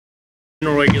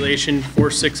General Regulation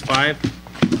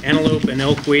 465, Antelope and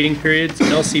Elk Waiting Periods,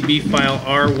 LCB File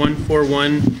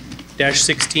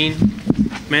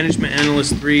R141-16, Management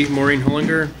Analyst 3, Maureen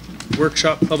Hollinger.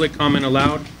 Workshop, public comment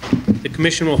allowed. The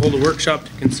Commission will hold a workshop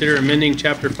to consider amending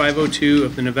Chapter 502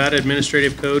 of the Nevada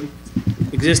Administrative Code.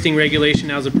 Existing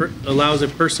regulation allows a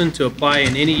person to apply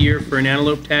in any year for an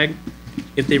antelope tag.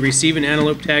 If they receive an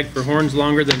antelope tag for horns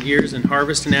longer than ears and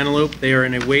harvest an antelope, they are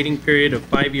in a waiting period of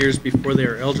 5 years before they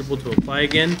are eligible to apply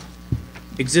again.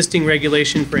 Existing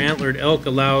regulation for antlered elk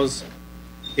allows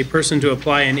a person to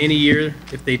apply in any year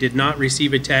if they did not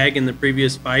receive a tag in the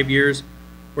previous 5 years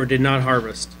or did not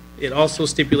harvest. It also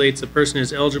stipulates a person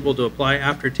is eligible to apply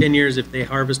after 10 years if they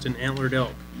harvest an antlered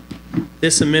elk.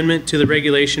 This amendment to the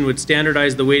regulation would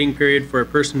standardize the waiting period for a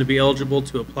person to be eligible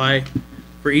to apply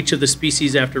for each of the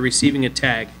species after receiving a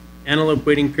tag. Antelope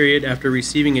waiting period after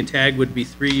receiving a tag would be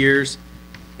 3 years.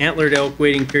 Antlered elk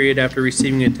waiting period after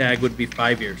receiving a tag would be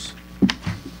 5 years.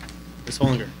 Ms.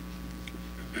 Hollinger.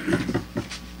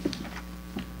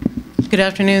 Good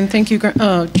afternoon. Thank you,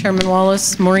 Chairman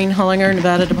Wallace. Maureen Hollinger,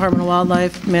 Nevada Department of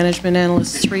Wildlife Management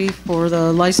Analyst 3 for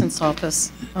the License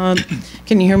Office.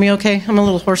 Can you hear me okay? I'm a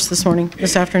little hoarse this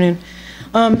afternoon.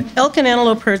 Elk and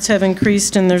antelope herds have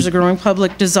increased, and there's a growing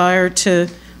public desire to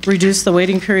reduce the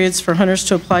waiting periods for hunters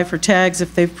to apply for tags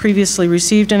if they've previously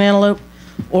received an antelope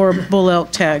or bull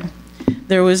elk tag.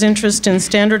 There was interest in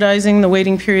standardizing the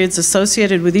waiting periods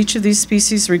associated with each of these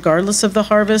species regardless of the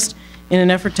harvest in an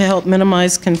effort to help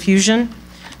minimize confusion.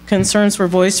 Concerns were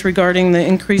voiced regarding the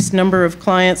increased number of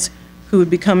clients who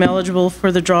would become eligible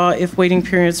for the draw if waiting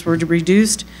periods were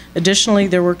reduced. Additionally,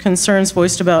 there were concerns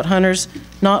voiced about hunters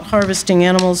not harvesting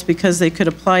animals because they could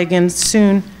apply again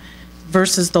soon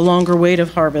versus the longer wait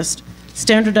of harvest.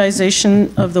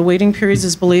 Standardization of the waiting periods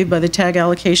is believed by the Tag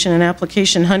Allocation and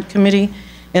Application Hunt Committee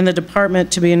and the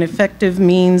Department to be an effective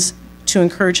means to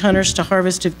encourage hunters to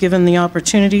harvest if given the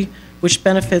opportunity, which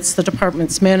benefits the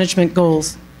Department's management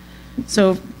goals.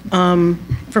 So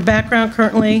for background,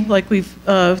 currently, like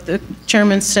the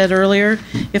Chairman said earlier,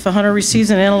 if a hunter receives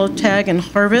an antelope tag and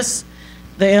harvests,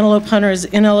 the antelope hunter is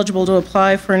ineligible to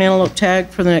apply for an antelope tag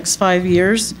for the next 5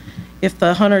 years. If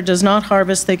the hunter does not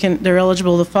harvest, they're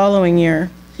eligible the following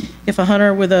year. If a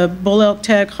hunter with a bull elk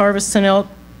tag harvests an elk,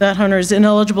 that hunter is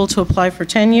ineligible to apply for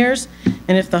 10 years.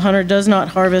 And if the hunter does not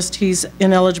harvest, he's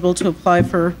ineligible to apply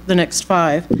for the next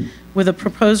 5. With a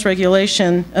proposed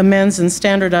regulation, amends and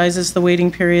standardizes the waiting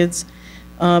periods.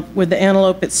 With the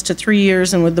antelope, it's to 3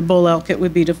 years, and with the bull elk, it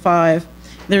would be to 5.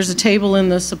 There's a table in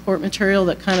the support material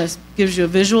that kind of gives you a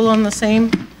visual on the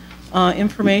same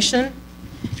information.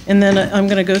 And then I'm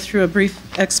going to go through a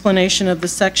brief explanation of the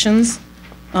sections.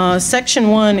 Section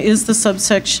 1 is the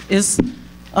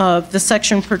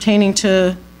section pertaining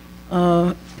to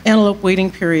antelope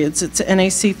waiting periods. It's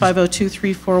NAC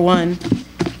 502341.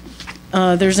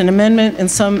 There's an amendment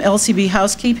and some LCB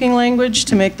housekeeping language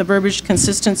to make the verbiage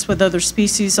consistent with other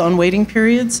species on waiting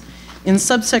periods. In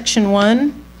subsection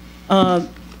 1,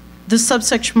 this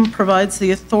subsection provides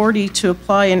the authority to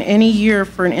apply in any year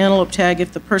for an antelope tag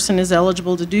if the person is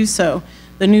eligible to do so.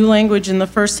 The new language in the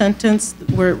first sentence,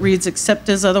 where it reads, except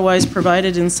as otherwise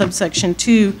provided in subsection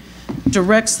 2,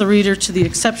 directs the reader to the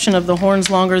exception of the horns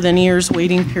longer than ears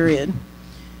waiting period.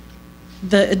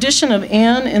 The addition of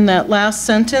 "and" in that last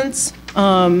sentence,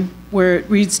 where it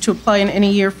reads to apply in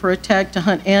any year for a tag to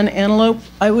hunt an antelope,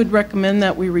 I would recommend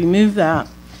that we remove that.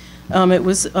 It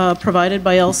was provided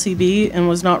by LCB and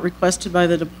was not requested by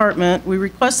the department. We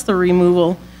request the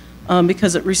removal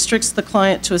because it restricts the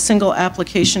client to a single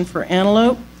application for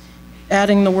antelope.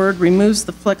 Adding the word removes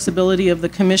the flexibility of the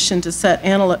commission to set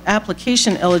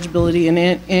application eligibility in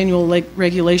annual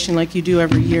regulation like you do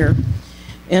every year.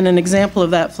 And an example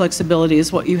of that flexibility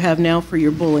is what you have now for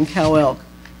your bull and cow elk.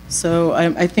 So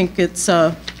I think it's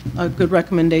a good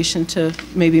recommendation to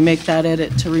maybe make that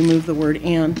edit to remove the word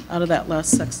 "and" out of that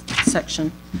last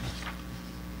section.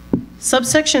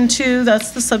 Subsection 2,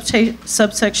 that's the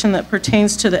subsection that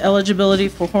pertains to the eligibility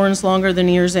for horns longer than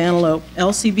ears antelope.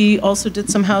 LCB also did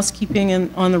some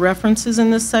housekeeping on the references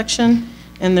in this section,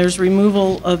 and there's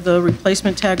removal of the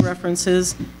replacement tag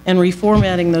references and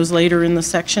reformatting those later in the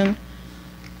section.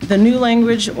 The new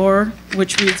language,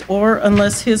 which reads, "or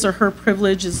unless his or her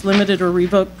privilege is limited or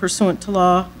revoked pursuant to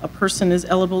law, a person is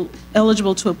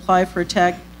eligible to apply for a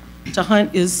tag to hunt,"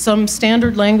 is some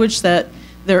standard language that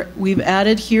we've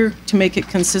added here to make it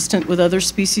consistent with other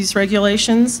species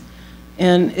regulations.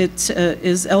 And it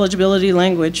is eligibility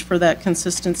language for that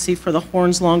consistency for the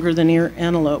horns longer than ear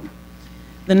antelope.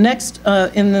 The next,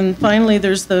 and then finally,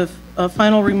 there's the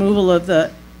final removal of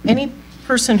any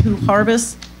person who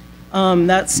harvests.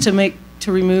 That's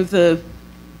to remove the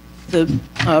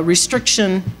the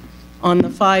restriction on the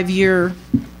 5-year,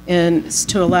 and it's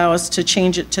to allow us to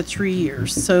change it to 3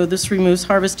 years. So this removes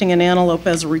harvesting an antelope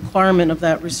as a requirement of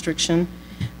that restriction.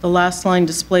 The last line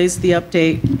displays the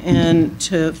update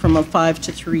from a 5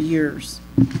 to 3 years.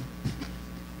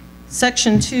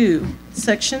 Section 2.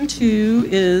 Section 2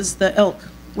 is the elk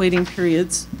waiting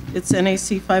periods. It's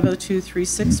NAC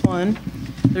 502361.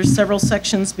 There's several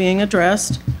sections being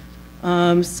addressed.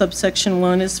 Subsection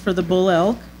 1 is for the bull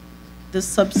elk. This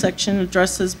subsection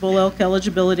addresses bull elk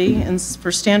eligibility and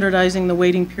for standardizing the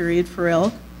waiting period for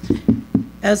elk.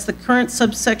 As the current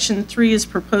subsection 3 is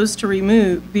proposed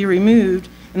to be removed,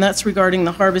 and that's regarding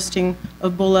the harvesting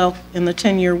of bull elk in the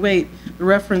 10-year wait, the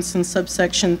reference in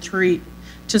subsection 3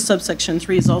 to subsection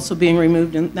 3 is also being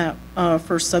removed in that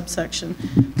first subsection.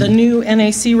 The new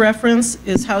NAC reference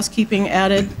is housekeeping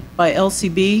added by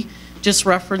LCB, just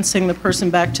referencing the person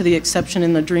back to the exception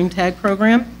in the Dream Tag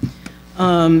program,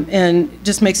 and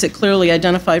just makes it clearly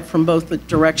identified from both the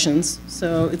directions.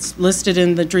 So it's listed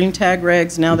in the Dream Tag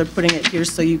regs. Now they're putting it here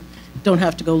so you don't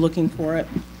have to go looking for it.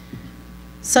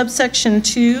 Subsection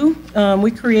 2,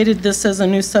 we created this as a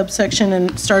new subsection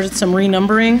and started some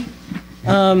renumbering.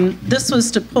 This was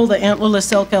to pull the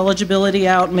antlerless elk eligibility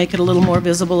out and make it a little more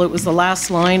visible. It was the last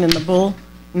line in the bull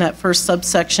in that first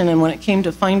subsection, and when it came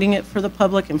to finding it for the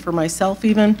public and for myself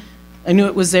even, I knew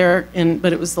it was there,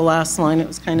 but it was the last line. It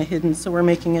was kind of hidden, so we're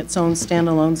making its own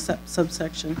standalone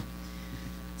subsection.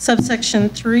 Subsection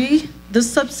 3,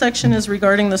 this subsection is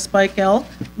regarding the spike elk.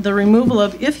 The removal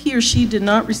of if he or she did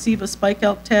not receive a spike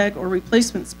elk tag or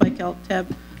replacement spike elk tag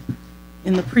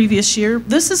in the previous year.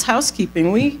 This is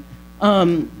housekeeping.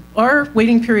 Our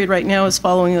waiting period right now is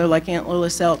following like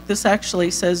antlerless elk. This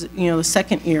actually says, the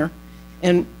second year,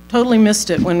 and totally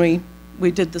missed it when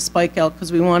we did the spike elk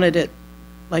because we wanted it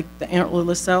like the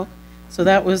antlerless elk. So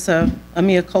that was a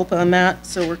mea culpa on that,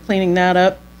 so we're cleaning that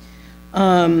up.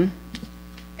 And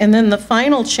then the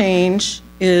final change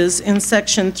is in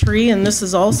section 3, and this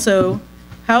is also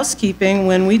housekeeping.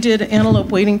 When we did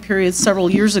antelope waiting periods several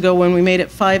years ago when we made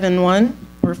it 5 in 1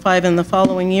 or 5 in the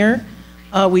following year,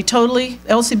 we totally,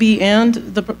 LCB and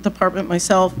the department,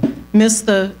 myself, missed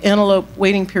the antelope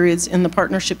waiting periods in the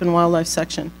partnership and wildlife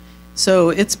section. So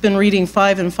it's been reading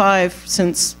 5 and 5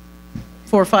 since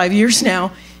 4 or 5 years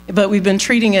now, but we've been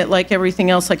treating it like everything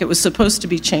else, like it was supposed to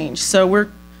be changed. So we're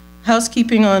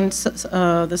housekeeping on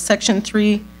the section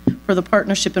 3 for the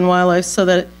partnership and wildlife so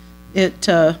that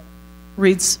it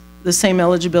reads the same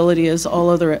eligibility as all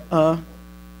other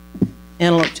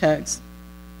antelope tags.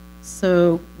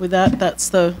 So with that, that's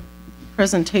the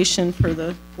presentation for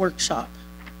the workshop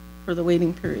for the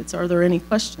waiting periods. Are there any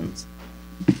questions?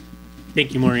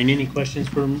 Thank you, Maureen. Any questions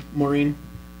for Maureen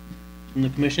from the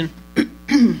commission?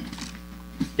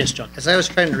 Yes, John. As I was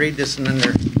trying to read this and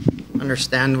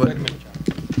understand what, I'm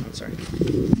sorry, I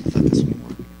thought this one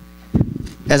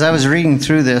worked. As I was reading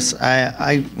through this,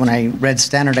 when I read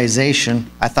standardization,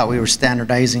 I thought we were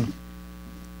standardizing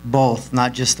both,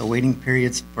 not just the waiting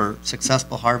periods for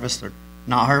successful harvest or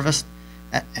not harvest.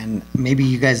 And maybe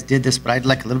you guys did this, but I'd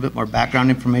like a little bit more background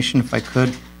information, if I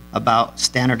could, about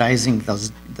standardizing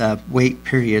the wait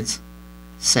periods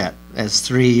set as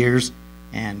 3 years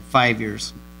and 5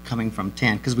 years coming from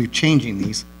 10, because we're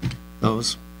changing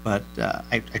those. But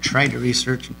I tried to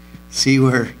research and see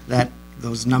where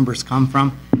those numbers come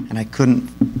from, and I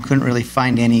couldn't really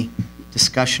find any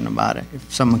discussion about it.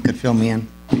 If someone could fill me in,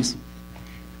 please.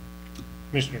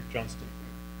 Commissioner Johnston.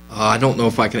 I don't know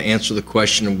if I can answer the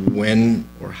question of when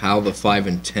or how the 5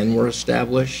 and 10 were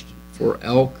established for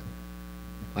elk.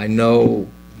 I know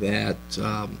that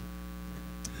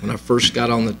when I first got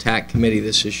on the TAC committee,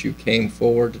 this issue came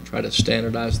forward to try to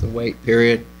standardize the wait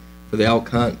period for the elk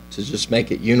hunt to just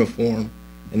make it uniform.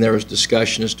 And there was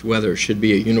discussion as to whether it should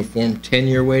be a uniform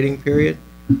 10-year waiting period,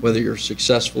 whether you're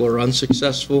successful or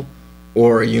unsuccessful,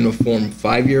 or a uniform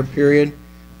 5-year period.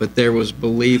 But there was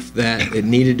belief that it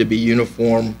needed to be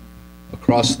uniform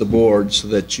across the board so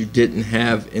that you didn't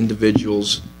have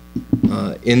individuals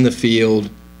in the field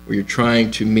where you're trying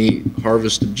to meet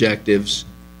harvest objectives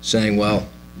saying, well,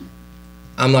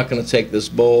 I'm not going to take this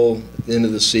bull at the end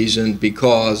of the season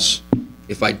because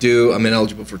if I do, I'm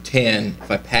ineligible for 10. If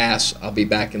I pass, I'll be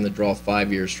back in the draw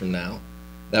 5 years from now.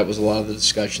 That was a lot of the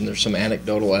discussion. There's some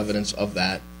anecdotal evidence of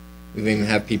that. We've even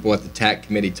had people at the TAC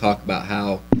committee talk about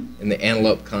how in the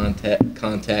antelope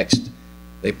context,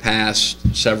 they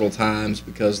passed several times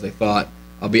because they thought,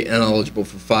 I'll be ineligible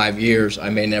for 5 years. I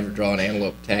may never draw an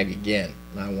antelope tag again,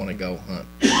 and I want to go hunt.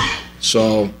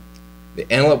 So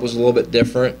the antelope was a little bit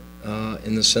different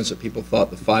in the sense that people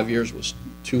thought the 5 years was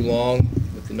too long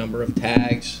with the number of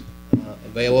tags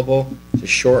available to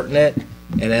shorten it.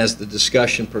 And as the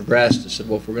discussion progressed, I said,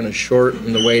 well, if we're going to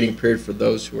shorten the waiting period for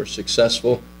those who are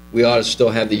successful, we ought to still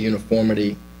have the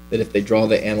uniformity that if they draw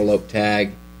the antelope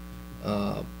tag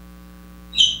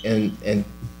and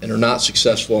are not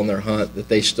successful on their hunt, that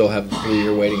they still have the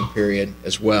 3-year waiting period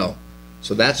as well.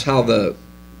 So that's how the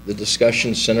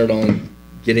discussion centered on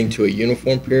getting to a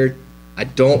uniform period. I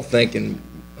don't think, and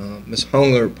Ms.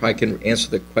 Hungler probably can answer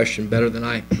the question better than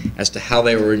I, as to how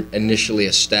they were initially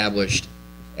established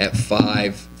at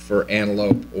 5 for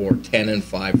antelope or 10 and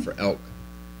 5 for elk.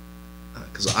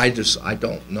 Because I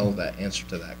don't know that answer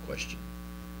to that question.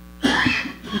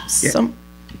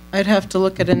 I'd have to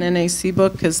look at an NAC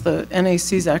book because the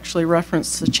NACs actually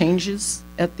reference the changes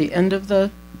at the end of the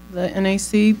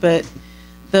NAC, but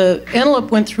the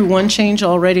antelope went through one change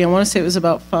already. I want to say it was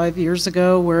about 5 years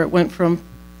ago, where it went from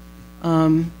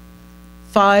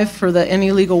 5 for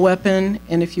any legal weapon,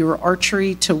 and if you were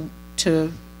archery to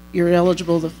you're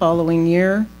eligible the following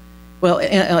year. Well,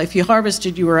 if you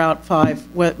harvested, you were out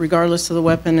 5, regardless of the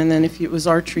weapon, and then if it was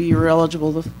archery, you were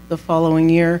eligible the following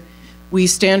year. We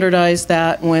standardized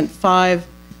that and went 5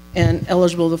 and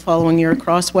eligible the following year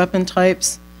across weapon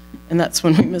types, and that's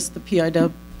when we missed the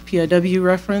PIW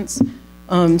reference.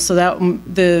 So that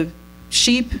the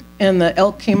sheep and the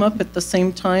elk came up at the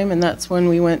same time, and that's when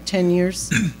we went 10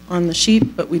 years on the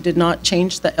sheep, but we did not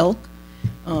change the elk.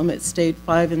 It stayed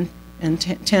 5 and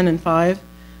 10 and 5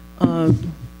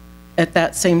 at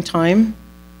that same time.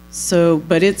 So,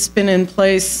 but it's been in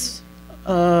place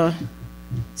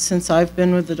since I've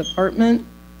been with the department.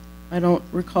 I don't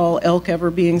recall elk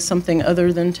ever being something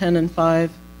other than 10 and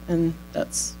 5, and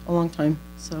that's a long time,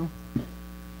 so.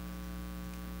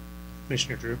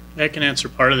 Commissioner Drew. I can answer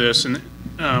part of this. And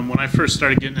when I first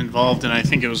started getting involved, and I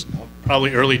think it was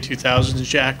probably early 2000s,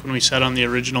 Jack, when we sat on the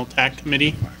original TAC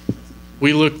committee,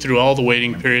 we looked through all the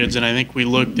waiting periods, and I think we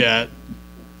looked at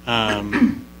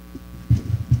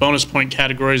bonus point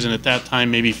categories, and at that time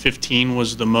maybe 15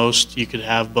 was the most you could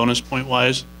have bonus point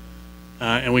wise.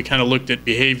 And we kind of looked at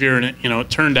behavior, and it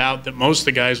turned out that most of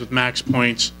the guys with max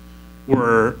points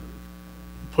were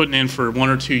putting in for 1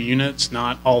 or 2 units,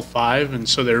 not all 5, and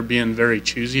so they're being very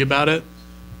choosy about it.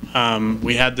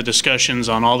 We had the discussions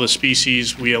on all the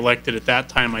species. We elected at that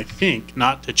time, I think,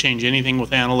 not to change anything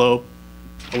with antelope.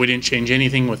 We didn't change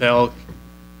anything with elk.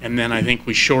 And then I think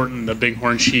we shortened the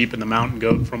bighorn sheep and the mountain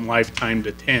goat from lifetime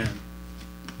to 10.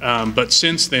 But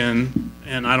since then,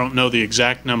 and I don't know the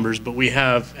exact numbers, but we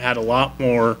have had a lot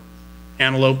more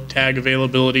antelope tag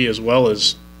availability, as well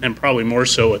as, and probably more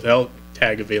so with elk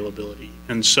tag availability.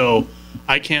 And so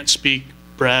I can't speak,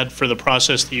 Brad, for the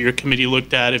process that your committee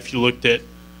looked at, if you looked at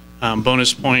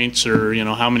bonus points, or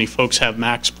how many folks have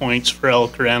max points for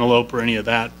elk or antelope or any of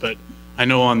that. But I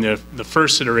know on the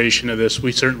first iteration of this,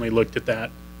 we certainly looked at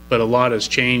that, but a lot has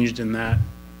changed in that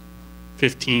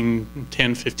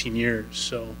 10, 15 years.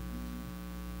 So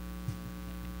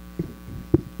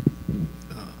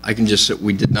I can just say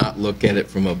we did not look at it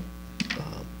from a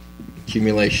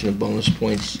accumulation of bonus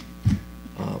points.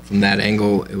 From that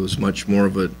angle, it was much more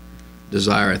of a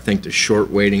desire, I think, to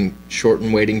shorten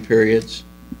waiting periods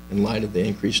in light of the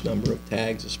increased number of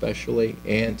tags especially,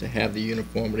 and to have the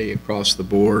uniformity across the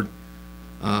board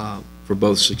for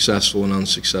both successful and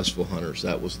unsuccessful hunters.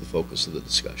 That was the focus of the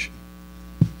discussion.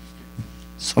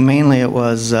 So mainly it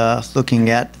was looking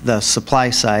at the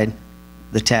supply side,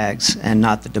 the tags, and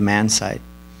not the demand side.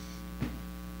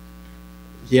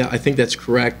 Yeah, I think that's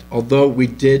correct. Although we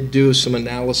did do some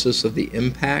analysis of the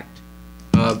impact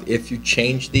of if you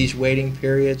change these waiting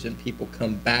periods and people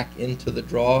come back into the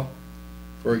draw.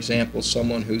 For example,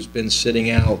 someone who's been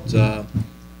sitting out,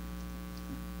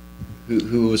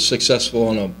 who was successful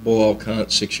on a bull elk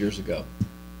hunt 6 years ago.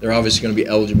 They're obviously going to be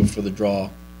eligible for the draw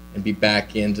and be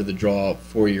back into the draw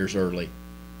 4 years early.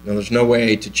 Now, there's no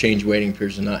way to change waiting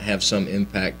periods and not have some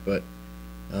impact, but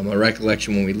my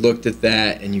recollection when we looked at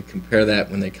that and you compare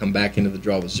that when they come back into the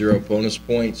draw with 0 bonus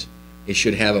points, it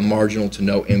should have a marginal to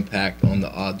no impact on the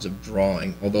odds of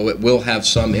drawing, although it will have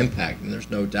some impact, and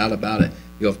there's no doubt about it.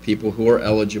 You have people who are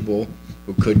eligible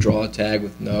who could draw a tag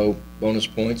with no bonus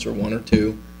points or 1 or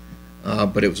 2,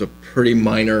 but it was a pretty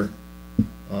minor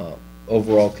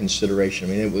overall consideration.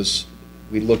 I mean,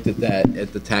 we looked at that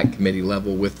at the TAC committee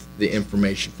level with the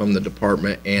information from the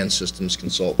department and systems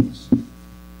consultants.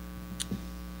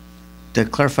 To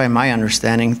clarify my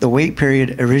understanding, the wait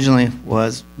period originally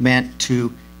was meant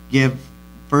to give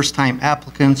first-time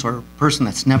applicants or a person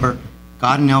that's never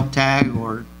got an elk tag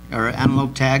or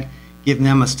antelope tag, give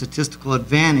them a statistical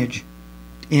advantage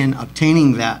in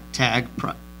obtaining that tag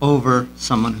over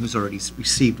someone who's already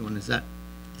received one. Is that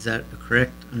a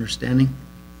correct understanding?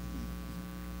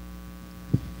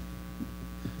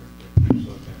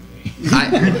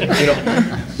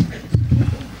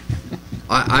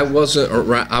 I wasn't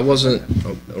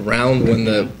around when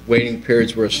the waiting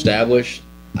periods were established.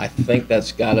 I think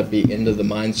that's got to be into the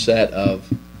mindset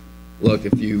of, look,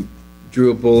 if you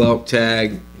drew a bull elk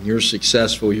tag and you're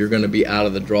successful, you're going to be out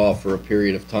of the draw for a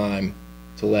period of time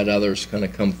to let others kind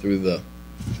of come through the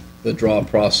draw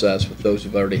process with those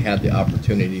who've already had the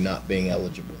opportunity not being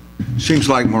eligible. Seems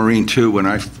like Maureen too, when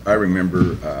I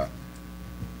remember,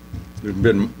 there's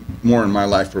been more in my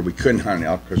life where we couldn't hunt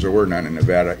elk because there were none in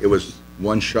Nevada. It was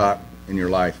one shot in your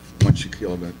life. Once you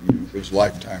killed it, it was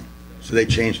lifetime. So they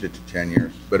changed it to 10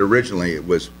 years. But originally it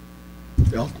was,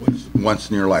 elk was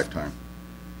once in your lifetime.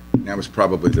 And that was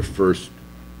probably the first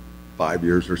 5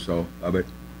 years or so of it.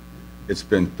 It's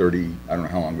been 30, I don't know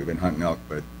how long we've been hunting elk,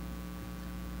 but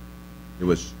it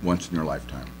was once in your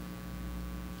lifetime.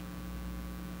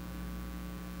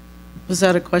 Was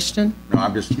that a question? No,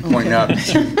 I'm just pointing out.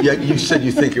 Yeah, you said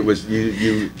you think it was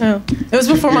you. No, it was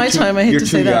before my time. I hate to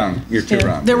say that. You're too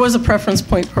young. There was a preference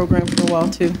point program for a while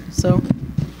too. So.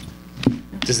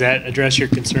 Does that address your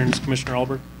concerns, Commissioner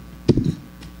Alberg?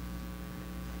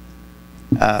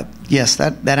 Yes,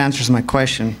 that answers my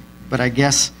question. But I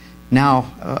guess now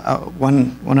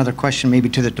one other question maybe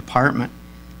to the department.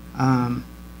 Can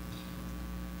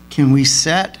we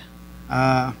set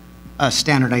a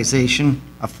standardization,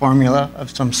 a formula of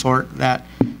some sort that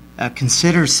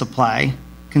considers supply,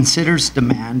 considers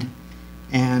demand,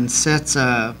 and sets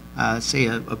say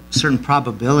a certain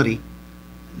probability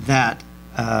that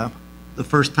the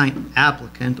first-time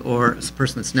applicant, or a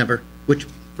person that's never, which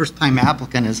first-time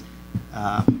applicant is,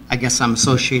 I guess I'm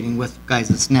associating with guys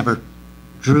that's never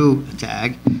drew a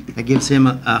tag, that gives him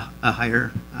a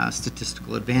higher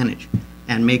statistical advantage,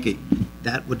 and make it,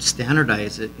 that would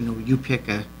standardize it. You know, you pick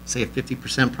say a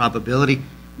 50% probability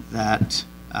that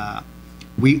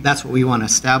that's what we want to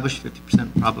establish,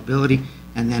 50% probability,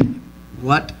 and then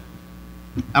what,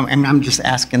 I'm just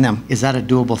asking them, is that a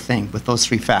doable thing with those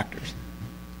three factors?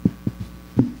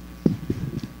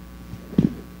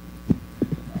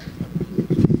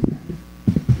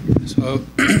 So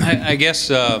I guess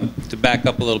to back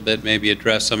up a little bit, maybe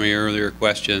address some of your earlier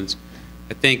questions,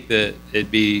 I think that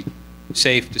it'd be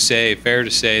safe to say, fair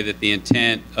to say, that the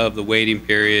intent of the waiting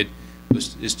period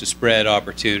is to spread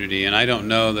opportunity. And I don't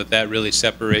know that that really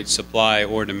separates supply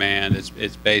or demand.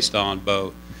 It's based on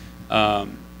both. I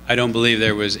don't believe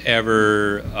there was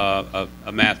ever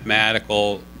a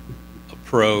mathematical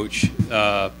approach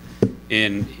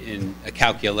in a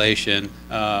calculation.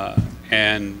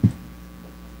 And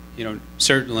you know,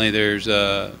 certainly there's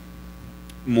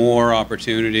more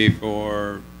opportunity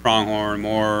for pronghorn,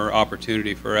 more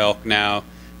opportunity for elk now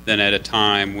than at a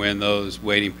time when those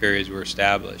waiting periods were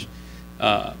established.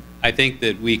 I think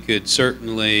that we could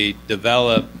certainly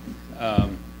develop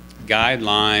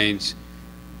guidelines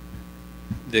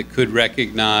that could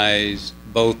recognize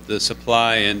both the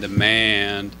supply and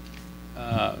demand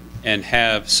and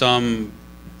have some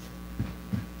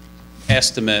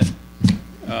estimate,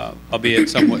 albeit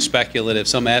somewhat speculative,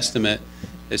 some estimate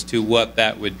as to what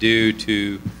that would do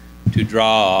to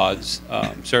draw odds.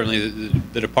 Certainly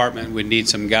the department would need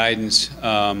some guidance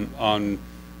on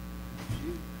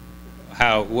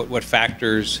what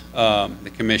factors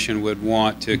the commission would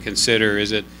want to consider.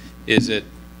 Is it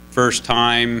first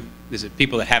time? Is it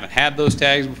people that haven't had those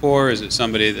tags before? Is it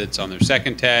somebody that's on their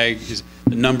second tag? Is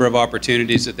the number of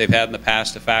opportunities that they've had in the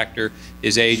past a factor?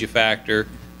 Is age a factor?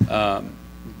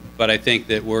 But I think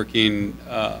that working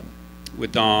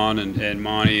with Don and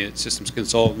Monty at Systems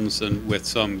Consultants and with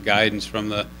some guidance from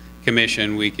the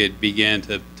commission, we could begin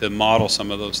to model some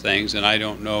of those things. And I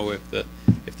don't know if the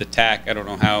TAC, I don't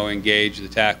know how engaged the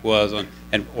TAC was on,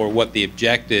 or what the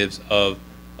objectives of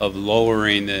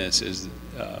lowering this is,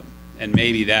 and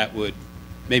maybe that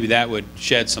would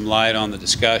shed some light on the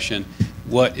discussion.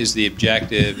 What is the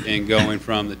objective in going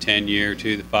from the 10-year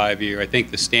to the 5-year? I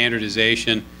think the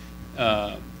standardization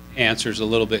answers a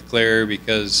little bit clearer,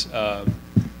 because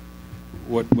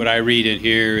what I read in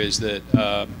here is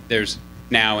that there's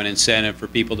now an incentive for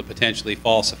people to potentially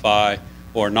falsify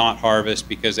or not harvest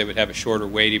because they would have a shorter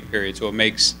waiting period. So it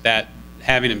makes that,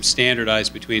 having them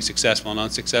standardized between successful and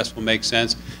unsuccessful makes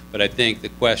sense. But I think the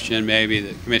question maybe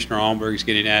that Commissioner Allenberg is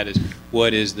getting at is,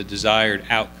 what is the desired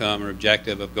outcome or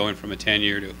objective of going from a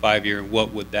 10-year to a 5-year, and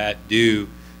what would that do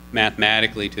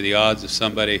mathematically to the odds of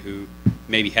somebody who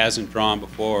maybe hasn't drawn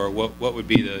before? What would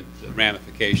be the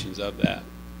ramifications of that?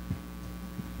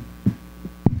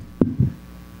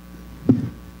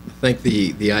 I think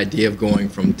the idea of going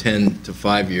from 10 to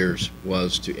 5 years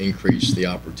was to increase the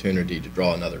opportunity to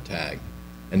draw another tag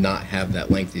and not have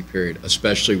that lengthy period,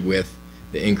 especially with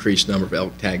the increased number of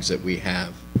elk tags that we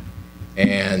have.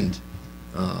 And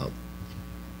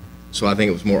so I think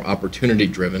it was more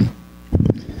opportunity-driven.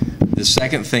 The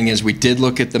second thing is we did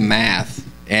look at the math,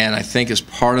 and I think as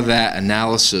part of that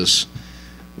analysis,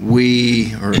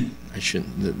 the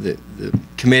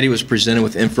committee was presented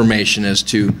with information as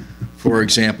to, for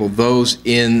example, those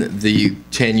in the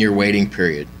 10-year waiting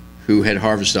period who had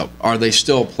harvested elk, are they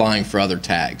still applying for other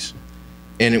tags?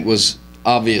 And it was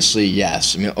obviously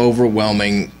yes. I mean,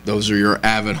 overwhelming, those are your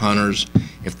avid hunters.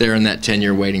 If they're in that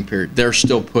 10-year waiting period, they're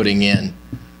still putting in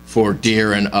for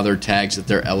deer and other tags that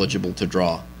they're eligible to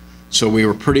draw. So we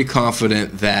were pretty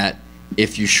confident that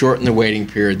if you shorten the waiting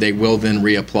period, they will then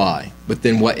reapply. But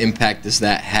then what impact does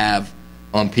that have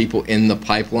on people in the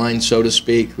pipeline, so to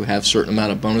speak, who have a certain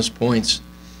amount of bonus points?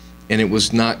 And it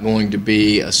was not going to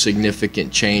be a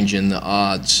significant change in the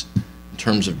odds in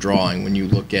terms of drawing. When you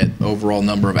look at overall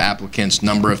number of applicants,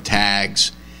 number of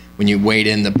tags, when you weight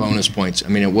in the bonus points, I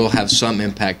mean, it will have some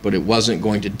impact, but it wasn't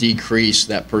going to decrease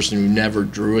that person who never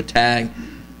drew a tag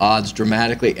odds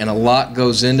dramatically. And a lot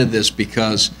goes into this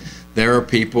because there are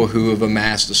people who have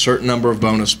amassed a certain number of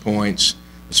bonus points,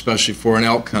 especially for an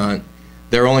elk hunt.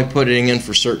 They're only putting in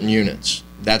for certain units.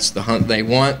 That's the hunt they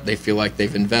want. They feel like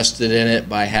they've invested in it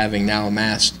by having now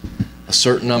amassed a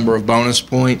certain number of bonus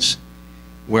points.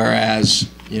 Whereas,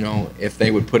 you know, if they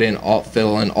would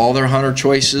fill in all their hunter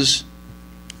choices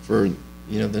for,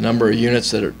 you know, the number of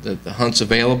units that the hunt's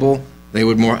available, they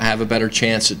would have a better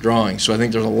chance at drawing. So I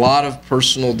think there's a lot of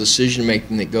personal decision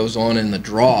making that goes on in the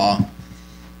draw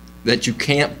that you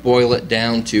can't boil it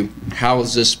down to how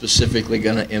is this specifically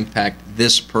going to impact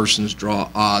this person's draw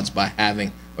odds by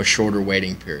having a shorter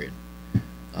waiting period.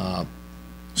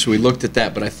 So we looked at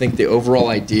that, but I think the overall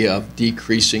idea of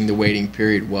decreasing the waiting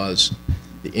period was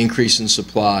the increase in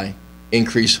supply,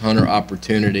 increase hunter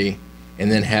opportunity,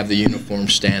 and then have the uniform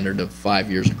standard of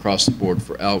 5 years across the board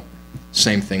for elk.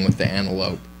 Same thing with the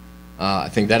antelope. I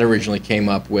think that originally came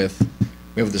up with,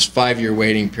 we have this 5-year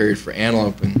waiting period for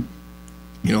antelope, and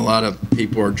you know, a lot of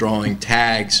people are drawing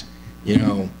tags, you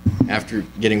know, after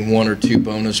getting 1 or 2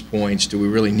 bonus points. Do we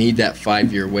really need that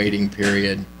 5-year waiting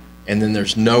period? And then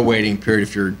there's no waiting period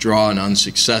if you're drawing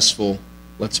unsuccessful.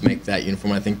 Let's make that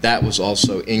uniform. I think that was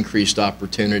also increased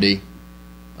opportunity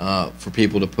for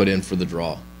people to put in for the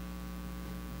draw.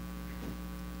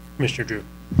 Mr. Drew.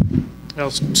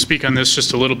 I'll speak on this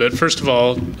just a little bit. First of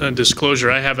all, disclosure,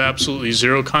 I have absolutely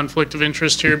zero conflict of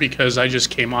interest here because I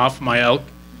just came off my elk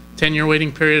 10-year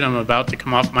waiting period. I'm about to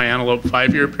come off my antelope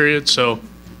 5-year period. So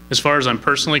as far as I'm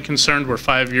personally concerned, we're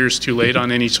 5 years too late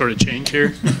on any sort of change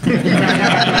here.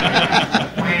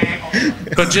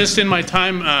 But just in my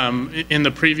time in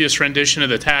the previous rendition of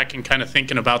the TAC and kind of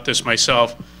thinking about this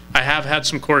myself, I have had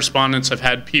some correspondence. I've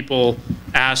had people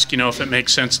ask, you know, if it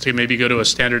makes sense to maybe go to a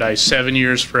standardized 7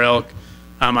 years for elk.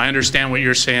 I understand what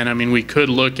you're saying. I mean, we could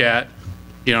look at,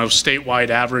 you know, statewide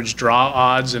average draw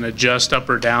odds and adjust up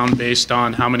or down based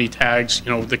on how many tags,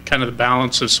 you know, the kind of the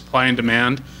balance of supply and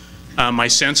demand. My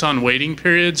sense on waiting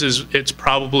periods is it's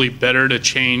probably better to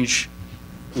change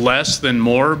less than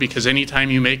more, because anytime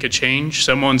you make a change,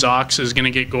 someone's ox is going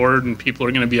to get gored and people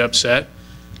are going to be upset.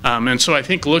 And so I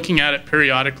think looking at it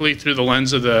periodically through the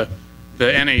lens of the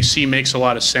NAC makes a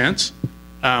lot of sense.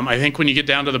 I think when you get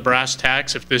down to the brass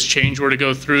tacks, if this change were to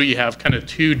go through, you have kind of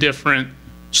 2 different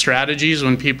strategies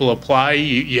when people apply.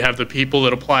 You have the people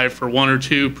that apply for 1 or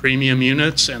 2 premium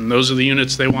units, and those are the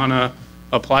units they want to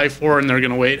apply for, and they're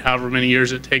going to wait however many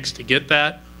years it takes to get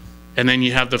that. And then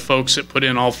you have the folks that put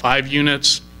in all 5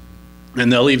 units,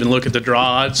 and they'll even look at the draw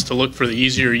odds to look for the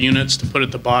easier units to put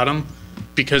at the bottom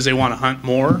because they want to hunt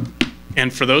more.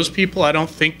 And for those people, I don't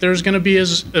think there's going to be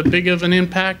as big of an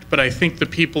impact, but I think the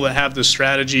people that have the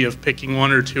strategy of picking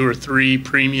 1 or 2 or 3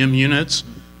 premium units,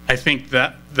 I think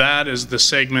that is the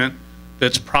segment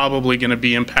that's probably going to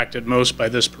be impacted most by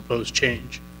this proposed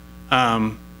change.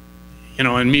 You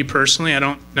know, and me personally, I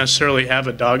don't necessarily have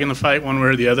a dog in the fight one way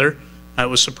or the other. It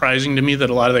was surprising to me that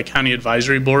a lot of the county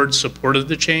advisory boards supported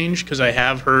the change, because I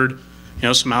have heard, you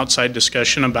know, some outside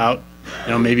discussion about,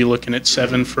 you know, maybe looking at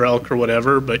 7 for elk or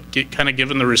whatever, but kind of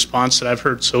given the response that I've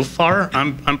heard so far,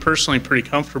 I'm personally pretty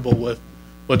comfortable with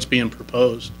what's being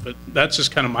proposed. But that's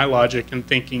just kind of my logic and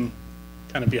thinking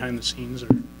kind of behind the scenes or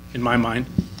in my mind.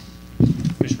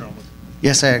 Commissioner Olmert.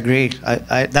 Yes, I agree.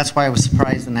 That's why I was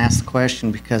surprised and asked the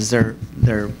question, because there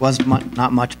was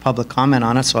not much public comment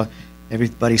on it, so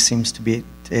everybody seems to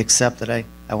accept that. I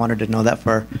wanted to know that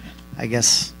for, I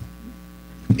guess,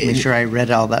 make sure I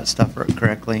read all that stuff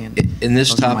correctly. And in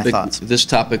this those are my topic, thoughts. this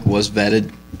topic was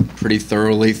vetted pretty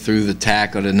thoroughly through the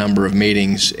TAC at a number of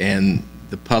meetings, and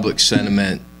the public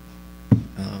sentiment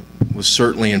was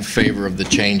certainly in favor of the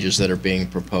changes that are being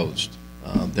proposed.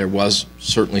 There was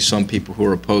certainly some people who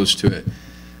were opposed to it,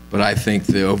 but I think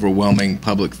the overwhelming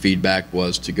public feedback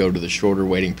was to go to the shorter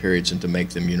waiting periods and to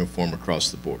make them uniform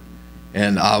across the board.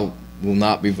 And I will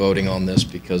not be voting on this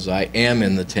because I am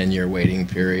in the 10-year waiting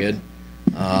period.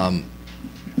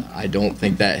 I don't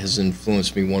think that has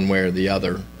influenced me one way or the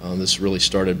other. This really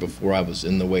started before I was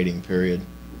in the waiting period.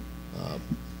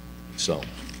 So.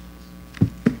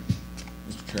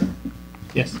 Mr. Chairman.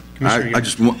 Yes, Commissioner. I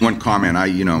just, one comment,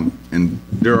 and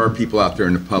there are people out there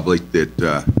in the public that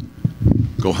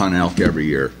go hunt elk every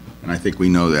year, and I think we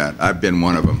know that. I've been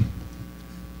one of them.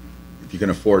 If you can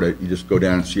afford it, you just go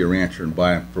down and see a rancher and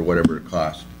buy them for whatever it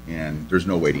costs, and there's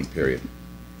no waiting period.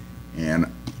 And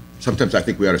sometimes I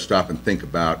think we ought to stop and think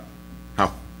about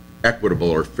how equitable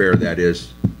or fair that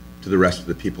is to the rest of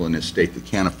the people in this state that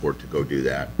can't afford to go do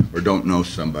that, or don't know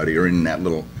somebody, or in that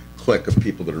little clique of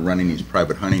people that are running these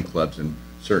private hunting clubs in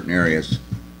certain areas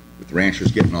with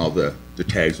ranchers getting all the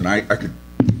tags. And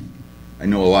I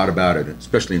know a lot about it,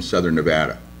 especially in southern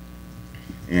Nevada.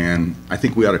 And I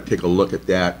think we ought to take a look at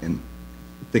that and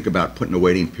think about putting a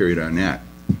waiting period on that.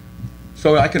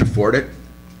 So I can afford it.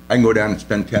 I can go down and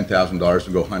spend $10,000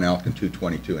 to go hunt elk in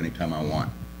 222 anytime I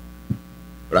want.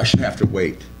 But I should have to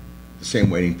wait the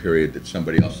same waiting period that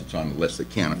somebody else that's on the list that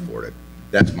can't afford it.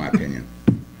 That's my opinion.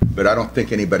 But I don't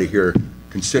think anybody here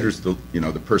considers the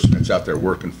person that's out there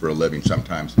working for a living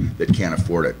sometimes that can't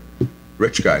afford it.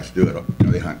 Rich guys do it.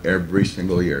 They hunt every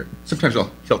single year. Sometimes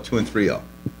they'll kill 2 and 3 elk.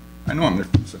 I know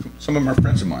them. Some of them are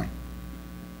friends of mine.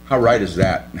 How right is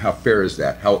that? And how fair is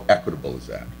that? How equitable is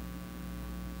that?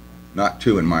 Not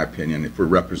too, in my opinion, if we're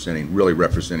really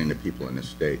representing the people in this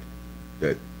state,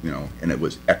 that, and it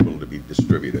was equitable to be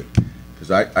distributed.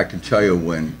 Because I can tell you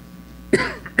when,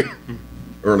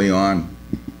 early on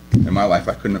in my life,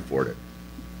 I couldn't afford it.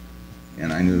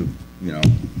 And I knew,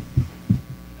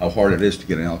 how hard it is to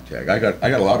get an elk tag. I got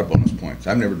a lot of bonus points.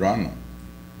 I've never drawn one.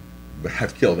 But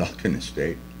I've killed elk in this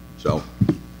state. So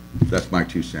that's my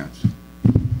 2 cents.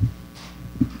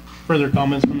 Further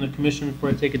comments from the commission before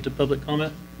I take it to public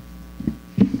comment?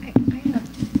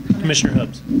 Commissioner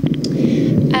Hubbs.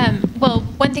 Well,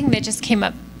 one thing that just came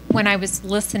up when I was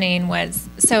listening was,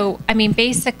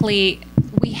 basically,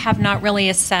 we have not really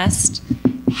assessed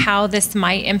how this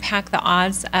might impact the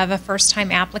odds of a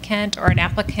first-time applicant or an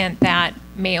applicant that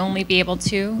may only be able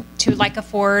to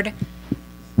afford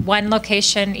one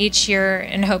location each year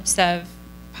in hopes of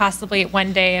possibly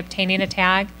one day obtaining a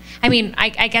tag.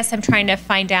 I guess I'm trying to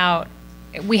find out,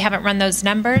 we haven't run those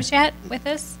numbers yet with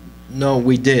this? No,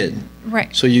 we did.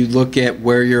 Right. So you look at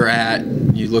where you're at,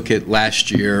 you look at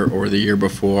last year or the year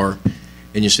before,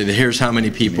 and you say that here's how many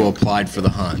people applied for the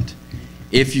hunt.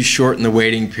 If you shorten the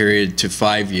waiting period to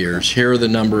 5 years, here are the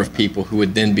number of people who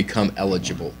would then become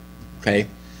eligible, okay?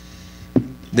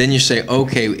 Then you say,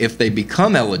 okay, if they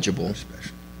become eligible,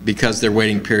 because their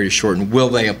waiting period is shortened, will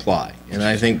they apply? And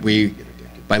I think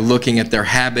by looking at their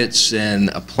habits and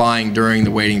applying during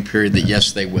the waiting period, that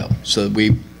yes, they will. So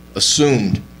we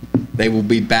assumed they will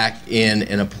be back in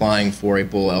and applying for a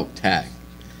bull elk tag.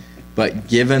 But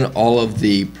given all of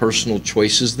the personal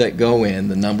choices that go in,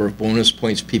 the number of bonus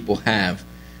points people have,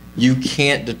 you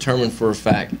can't determine for a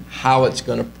fact how it's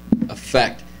going to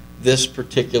affect this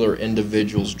particular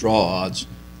individual's draw odds,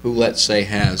 who, let's say,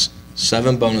 has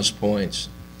 7 bonus points,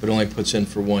 but only puts in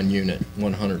for 1 unit,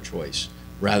 1 hunter choice,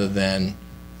 rather than,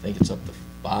 I think it's up to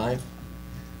 5,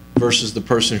 versus the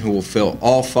person who will fill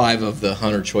all 5 of the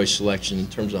hunter choice selection in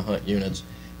terms of hunt units.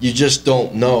 You just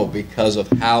don't know because of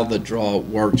how the draw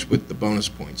works with the bonus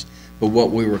points. But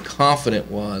what we were confident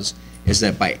is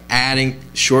that by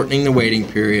shortening the waiting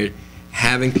period,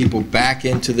 having people back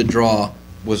into the draw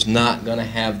was not going to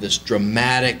have this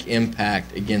dramatic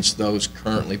impact against those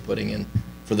currently putting in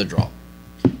for the draw.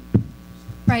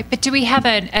 Right, but do we have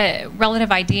a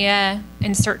relative idea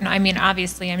in certain,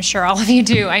 obviously, I'm sure all of you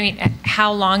do,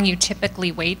 how long you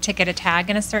typically wait to get a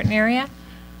tag in a certain area?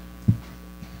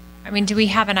 Do we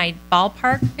have a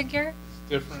ballpark figure? It's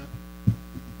different.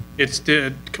 It's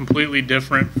completely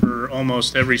different for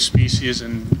almost every species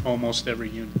and almost every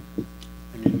unit.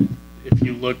 If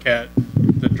you look at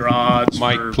the draw odds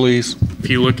please. If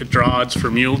you look at draw odds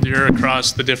for mule deer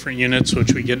across the different units,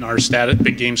 which we get in our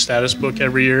big game status book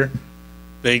every year,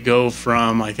 they go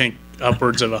from, I think,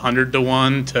 upwards of 100 to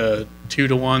 1 to 2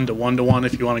 to 1 to 1 to 1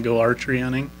 if you want to go archery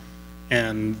hunting.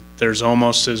 And there's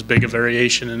almost as big a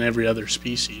variation in every other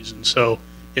species. And so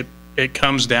it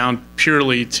comes down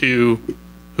purely to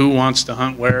who wants to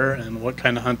hunt where and what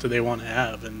kind of hunt do they want to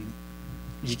have. And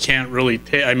you can't really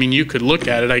you could look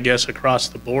at it, I guess, across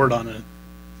the board on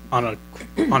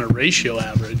a ratio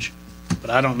average, but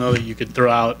I don't know that you could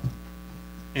throw out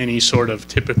any sort of,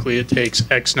 typically it takes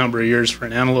X number of years for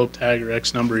an antelope tag or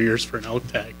X number of years for an elk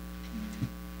tag.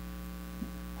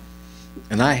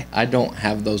 And I don't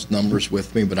have those numbers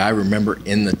with me, but I remember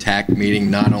in the TAC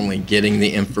meeting, not only getting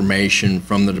the information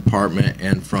from the department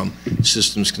and from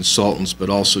systems consultants, but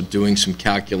also doing some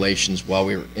calculations while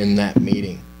we were in that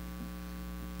meeting.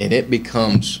 And it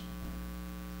becomes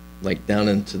like down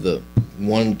into the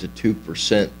 1% to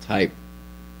 2% type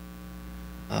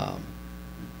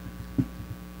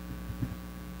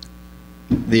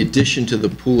the addition to the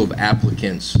pool of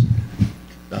applicants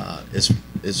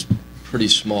is pretty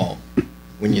small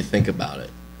when you think about it,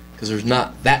 because there's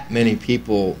not that many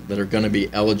people that are going to be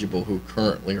eligible who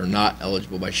currently are not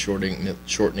eligible by shortening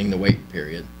the wait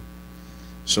period.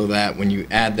 So that when you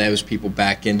add those people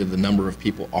back into the number of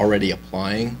people already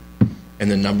applying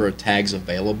and the number of tags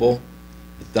available,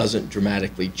 it doesn't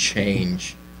dramatically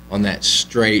change on that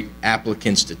straight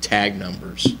applicants to tag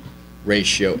numbers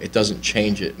ratio. It doesn't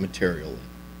change it materially.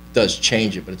 It does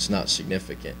change it, but it's not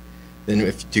significant. Then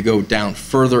if to go down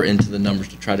further into the numbers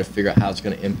to try to figure out how it's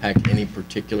going to impact any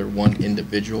particular one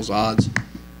individual's odds,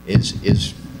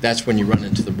 is that's when you run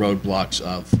into the roadblocks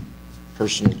of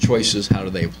personal choices, how do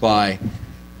they apply,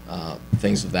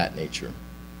 things of that nature.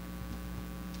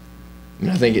 I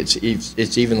mean, I think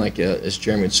it's even like, as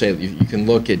Jeremy would say, you can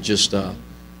look at just a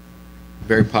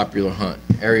very popular hunt,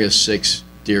 Area 6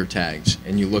 deer tags,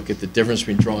 and you look at the difference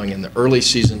between drawing in the early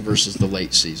season versus the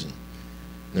late season.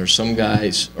 There's some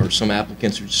guys or some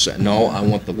applicants who say, no, I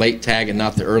want the late tag and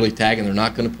not the early tag, and they're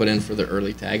not going to put in for the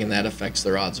early tag, and that affects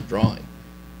their odds of drawing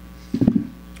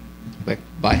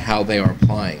by how they are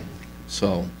applying.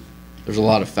 So there's a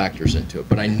lot of factors into it.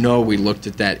 But I know we looked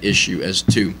at that issue as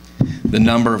to the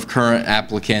number of current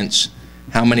applicants,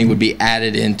 how many would be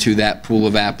added into that pool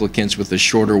of applicants with a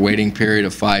shorter waiting period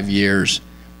of 5 years,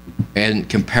 and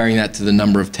comparing that to the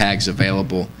number of tags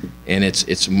available, and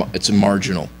it's a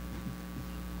marginal.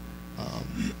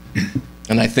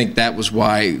 And I think that was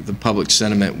why the public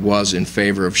sentiment was in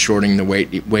favor of shortening the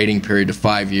waiting period to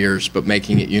 5 years, but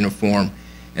making it uniform,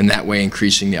 and that way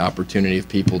increasing the opportunity of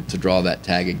people to draw that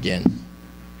tag again.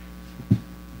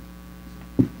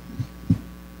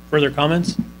 Further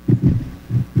comments?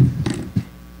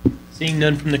 Seeing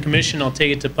none from the commission, I'll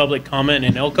take it to public comment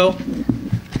in Elko.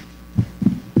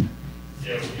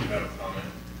 Yeah, we do have a comment.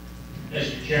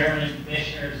 Mr. Chairman,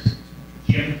 Commissioners,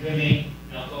 Jim Cooney,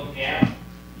 Elko Gap.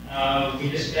 We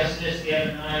discussed this the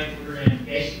other night. We're in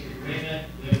basic agreement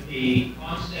with the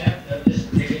concept of this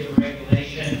particular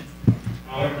regulation.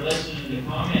 However, listening to the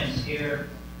comments here,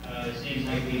 it seems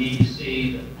like we need to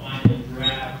see the final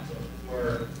draft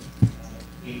before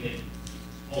we can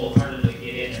wholeheartedly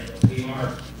get in there. But we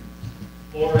are,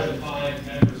 4 of the 5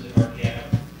 members of our CAB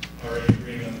are in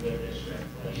agreement with this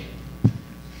regulation.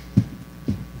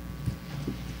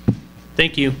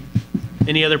 Thank you.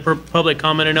 Any other public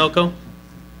comment in Elko?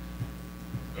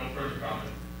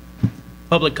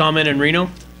 Public comment in Reno?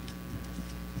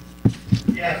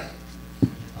 Yes.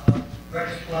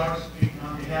 Rex Flower speaking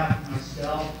on behalf of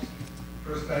myself.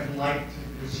 First, I'd like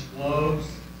to disclose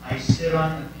I sit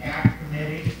on the TAC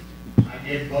committee. I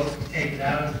did vote to take it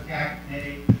out of the TAC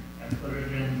committee and put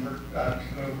it in to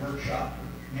go to workshop for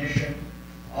the commission.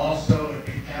 Also,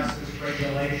 if you pass this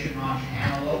regulation on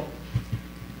antelope,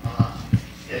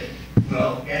 it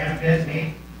will benefit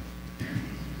me.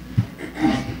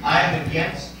 I'm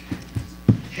against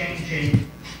changing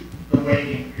the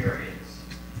waiting periods.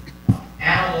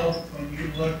 Antelope, when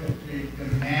you look at the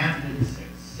demanded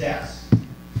success,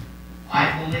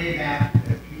 I believe that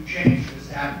if you change this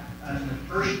in the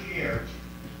first year,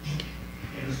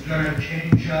 it is going to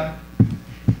change up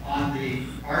on the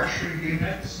archery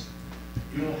units.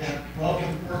 You'll have 12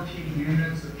 and 14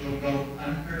 units that will go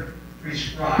under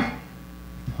prescribed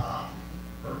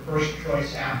for first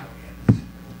choice applicants.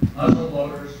 Muzzle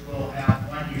loaders will have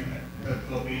 1 unit that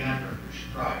will be under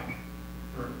prescribed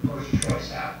for first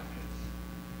choice applicants.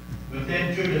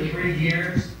 Within 2 to 3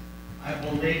 years, I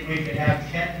believe we could have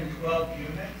 10 to 12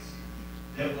 units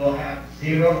that will have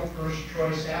 0 first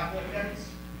choice applicants.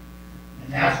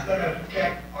 And that's going to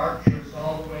affect archers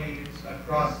all the way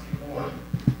across the board.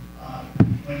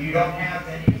 When you don't have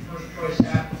any first choice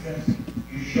applicants,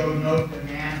 you show no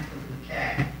demand for